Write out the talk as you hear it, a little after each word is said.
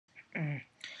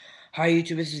Hi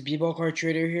YouTube, this is B-Ball Card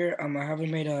Trader here. I haven't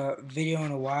made a video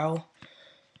in a while.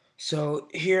 So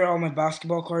here are all my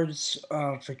basketball cards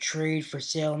for trade, for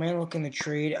sale. I'm looking to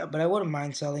trade, but I wouldn't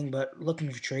mind selling, but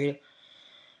looking for trade.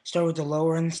 Start with the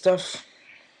lower end stuff.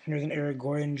 Here's an Eric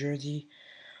Gordon jersey.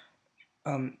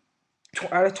 Out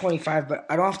of 25, but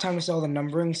I don't have time to sell the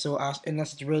numbering, so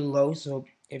unless it's really low. So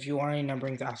if you want any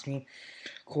numberings, ask me.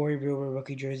 Corey Brewer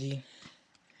rookie jersey.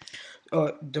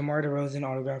 Oh, DeMar DeRozan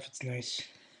autograph. It's nice.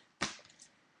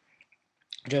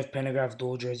 Jeff Pendergraph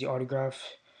dual jersey autograph.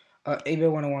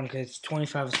 eBay 101 because it's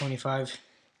 25 of 25.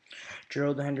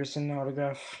 Gerald Henderson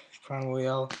autograph. Crown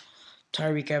Royale.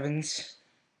 Tyreek Evans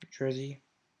jersey.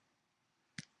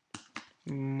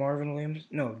 Marvin Williams.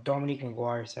 No, Dominique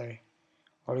McGuire, sorry.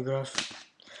 Autograph.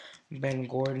 Ben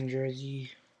Gordon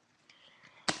jersey.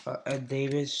 Ed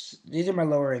Davis. These are my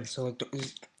lower end, so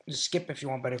just skip if you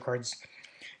want better cards.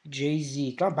 Jay-Z.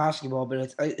 It's not basketball,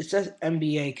 but it says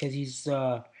NBA because he's,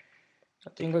 I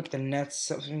think like the Nets,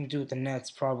 something to do with the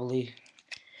Nets probably.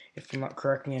 If I'm not,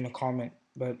 correct me in a comment.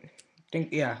 But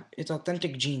yeah, it's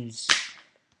authentic jeans.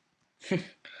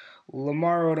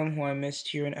 Lamar Odom, who I missed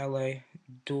here in LA,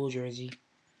 dual jersey.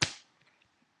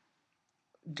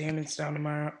 Damon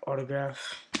Stoudemire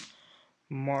autograph.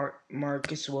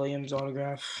 Marcus Williams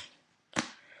autograph.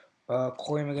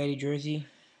 Corey Maggette jersey.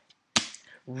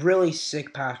 Really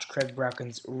sick patch, Craig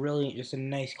Brackens. Really just a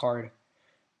nice card.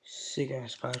 Sick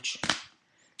ass patch.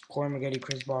 Corey Maggette,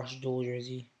 Chris Bosh dual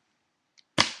jersey.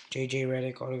 JJ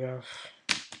Redick autograph.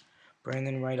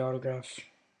 Brandon Wright autograph.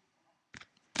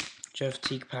 Jeff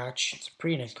Teague patch. It's a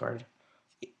pretty nice card.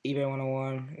 eBay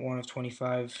 101, 1 of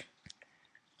 25.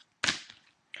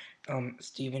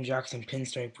 Steven Jackson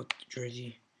pinstripe with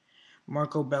jersey.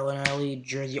 Marco Bellinelli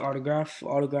jersey autograph.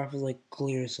 Autograph is like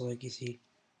clear, so like you see.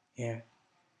 Yeah.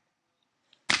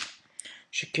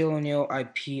 Shaquille O'Neal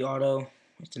IP auto.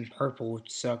 It's in purple, which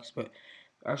sucks, but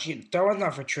actually that one's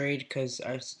not for trade because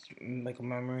I like a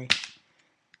memory.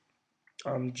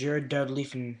 Jared Dudley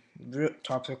from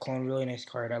Top of Clone, really nice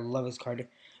card. I love this card.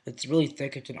 It's really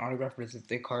thick. It's an autograph, but it's a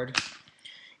thick card.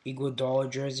 Iguodala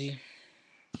jersey.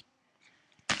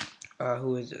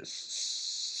 Who is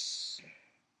this?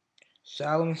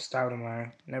 Salem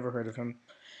Stoudemire. Never heard of him.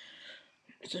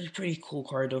 It's a pretty cool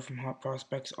card though from Hot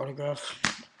Prospects autograph.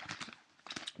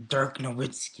 Dirk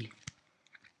Nowitzki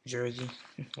jersey.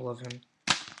 I love him.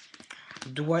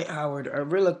 Dwight Howard. I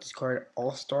really like this card.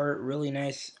 All-Star. Really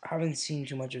nice. I haven't seen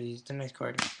too much of these. It's a nice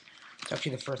card. It's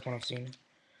actually the first one I've seen.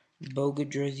 Bogut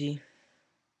jersey.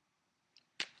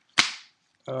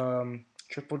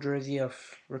 Triple jersey of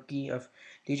rookie of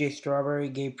DJ Strawberry,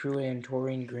 Gabe Pruitt, and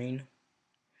Torian Green.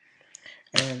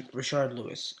 And Rashard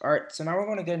Lewis. Alright, so now we're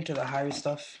going to get into the higher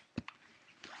stuff.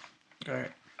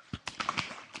 Alright.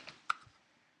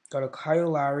 Got a Kyle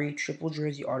Lowry triple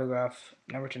jersey autograph,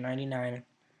 number to 99.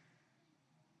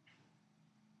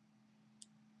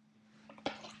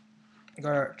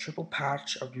 Got a triple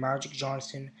patch of Magic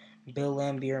Johnson, Bill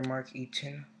Laimbeer, Mark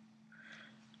Eaton.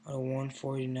 Got a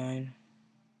 149.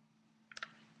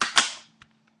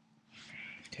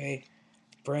 Okay.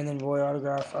 Brandon Roy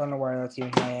autograph. I don't know why that's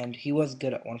even high end. He was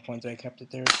good at one point, so I kept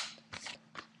it there.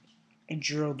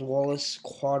 Gerald Wallace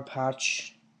quad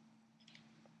patch.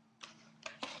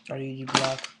 RDD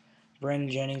Black. Brandon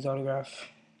Jennings autograph.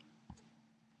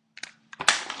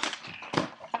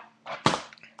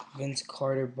 Vince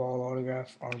Carter ball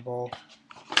autograph on ball.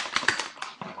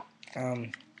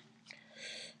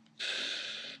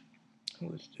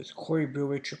 Who is this? Corey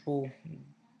Brewer triple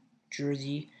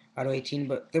jersey out of 18,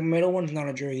 but the middle one's not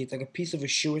a jersey. It's like a piece of a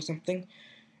shoe or something.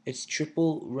 It's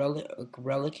triple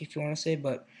relic if you want to say,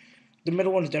 but the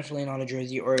middle one's definitely not a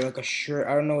jersey or like a shirt.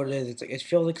 I don't know what it is. It's like, it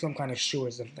feels like some kind of shoe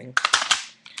or something.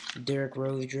 Derrick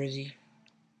Rose jersey.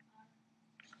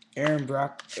 Aaron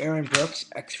Brooks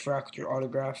X-Fractor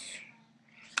autograph.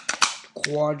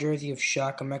 Quad jersey of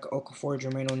Shaq, Emeka Okafor,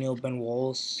 Jermaine O'Neal, Ben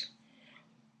Wallace.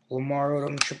 Lamar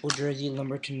Odom triple jersey,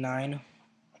 number to 9.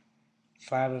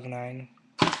 5 of 9.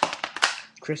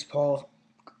 Chris Paul.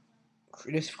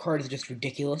 This card is just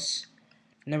ridiculous.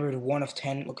 Numbered 1 of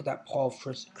 10. Look at that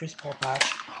Chris Paul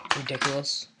patch.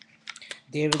 Ridiculous.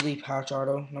 David Lee patch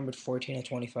auto, numbered 14 of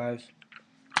 25.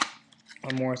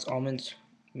 Morris Almond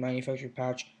manufactured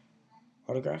patch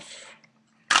autograph.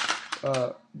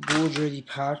 Dual jersey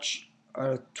patch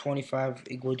out of 25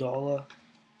 Iguodala.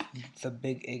 The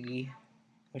big Iggy.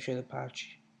 Let me show you the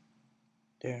patch.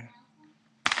 There.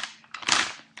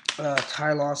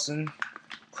 Ty Lawson,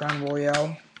 Crown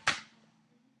Royale.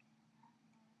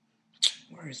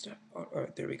 Where is that? Oh,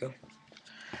 alright, there we go.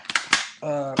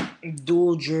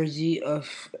 Dual jersey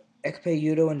of Ekpe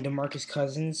Udoh and DeMarcus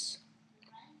Cousins.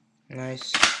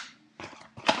 Nice.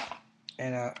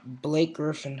 And a Blake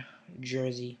Griffin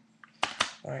jersey.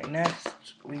 Alright, next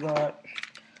we got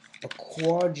a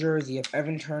quad jersey of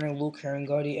Evan Turner, Luke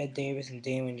Herringotty, Ed Davis, and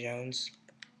Damon Jones.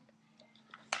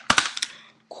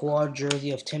 Quad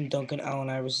jersey of Tim Duncan, Allen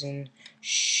Iverson,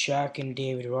 Shaq, and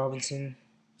David Robinson.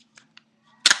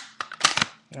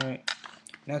 Alright,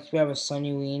 next we have a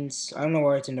Sonny Weems. I don't know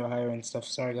why it's in Ohio and stuff.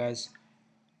 Sorry, guys.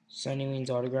 Sonny Weems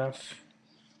autograph.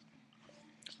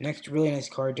 Next, really nice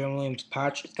card, John Williams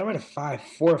patch. It's numbered to 5,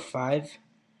 4 or 5.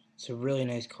 It's a really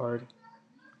nice card.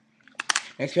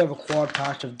 Next, we have a quad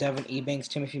patch of Devin Ebanks,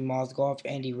 Timothy Mozgov,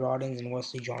 Andy Roddins, and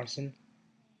Wesley Johnson.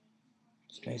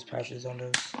 It's nice patches on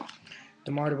those.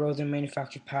 DeMar DeRozan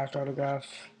manufactured patch autograph.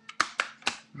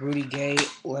 Rudy Gay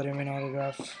Letterman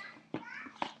autograph.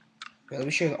 Wait, let me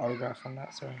show you the autograph on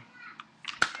that. Sorry.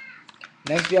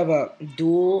 Next, we have a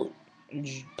dual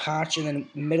patch in the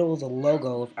middle of the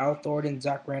logo of Al Thornton,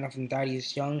 Zach Randolph, and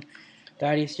Thaddeus Young.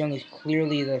 Thaddeus Young is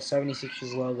clearly the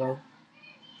 76ers logo.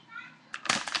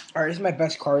 Alright, this is my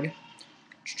best card.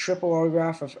 Triple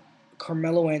autograph of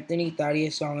Carmelo Anthony,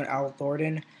 Thaddeus Young, and Al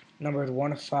Thornton. Numbered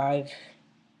 1 of 5.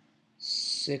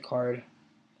 Sick card.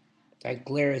 That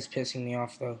glare is pissing me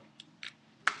off, though.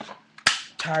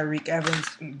 Tyreke Evans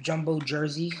jumbo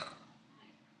jersey.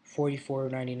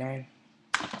 $44.99.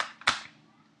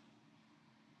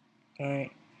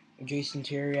 Alright. Jason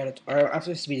Terry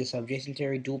after speed this up. Jason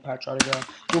Terry dual patch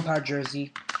autograph. Dual patch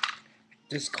jersey.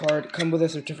 This card comes with a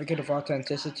certificate of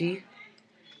authenticity.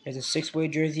 There's a 6-way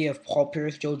jersey of Paul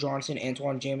Pierce, Joe Johnson,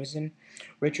 Antoine Jamison,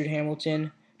 Richard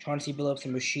Hamilton, Chauncey Billups,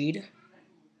 and Rashid.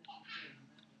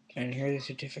 And here's the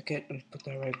certificate. And put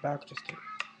that right back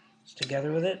just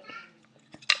together with it.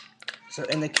 So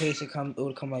in the case, it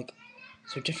would come like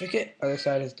certificate. Other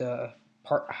side is the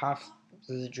half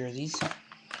of the jerseys.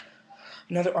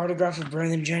 Another autograph of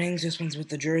Brandon Jennings. This one's with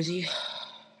the jersey.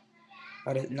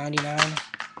 Out of 99.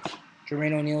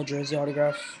 Jermaine O'Neal jersey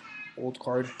autograph. Old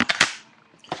card.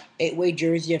 8-way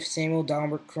jersey of Samuel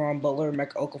Dalbert, Caron Butler,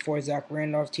 Mecca Okafor, Zach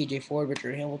Randolph, TJ Ford,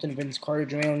 Richard Hamilton, Vince Carter,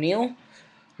 Jermaine O'Neal.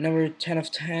 Number 10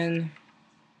 of 10.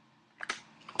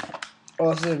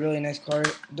 Oh, this is a really nice card.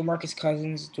 DeMarcus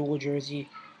Cousins dual jersey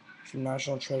from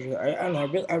National Treasure. I don't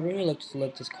know. I really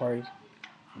like this card.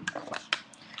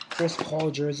 Chris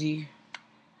Paul jersey.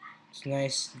 It's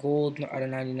nice. Gold out of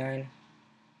 99.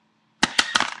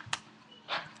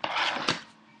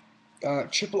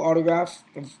 Triple autograph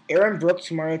of Aaron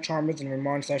Brooks, Mario Chalmers, and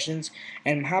Ramon Sessions.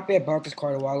 And I'm happy I bought this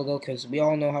card a while ago because we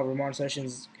all know how Ramon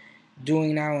Sessions is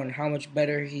doing now and how much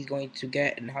better he's going to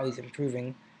get and how he's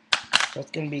improving. So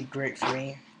it's going to be great for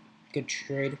me. Good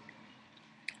trade.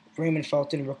 Raymond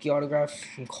Felton rookie autograph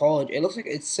from college. It looks like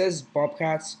it says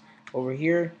Bobcats over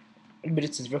here, but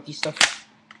it's his rookie stuff.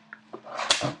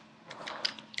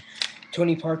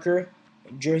 Tony Parker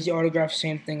jersey autograph,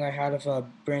 same thing I had of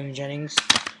Brandon Jennings.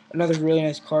 Another really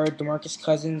nice card, DeMarcus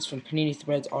Cousins from Panini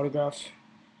Threads autograph.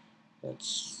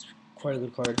 That's quite a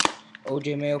good card.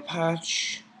 OJ Mayo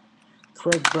patch.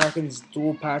 Craig Bracken's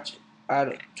dual patch at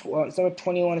it's number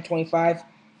 21 to 25.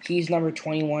 He's number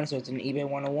 21, so it's an eBay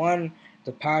 101.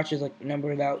 The patch is like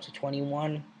numbered out to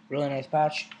 21. Really nice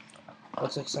patch.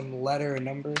 Looks like some letter and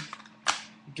number.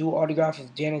 Dual autograph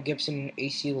of Daniel Gibson and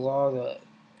AC Law, the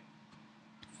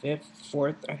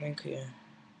 4th, I think, yeah.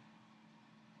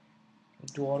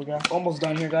 Dual autograph. Almost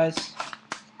done here, guys.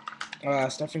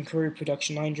 Stephen Curry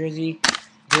production line jersey.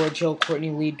 George Hill, Courtney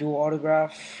Lee dual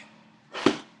autograph.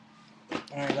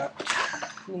 And I got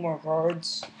 2 more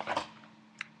cards.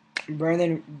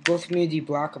 Both Community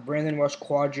Black, a Brandon Rush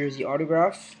quad jersey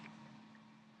autograph.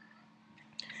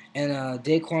 And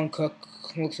Daquan Cook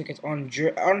looks like it's on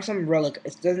some relic.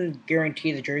 It doesn't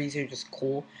guarantee the jerseys are just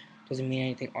cool. Doesn't mean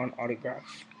anything on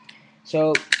autograph.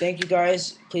 So thank you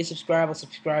guys. Please subscribe. I'll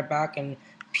subscribe back and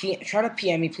try to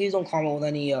PM me. Please don't comment with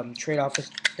any trade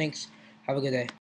offers. Thanks. Have a good day.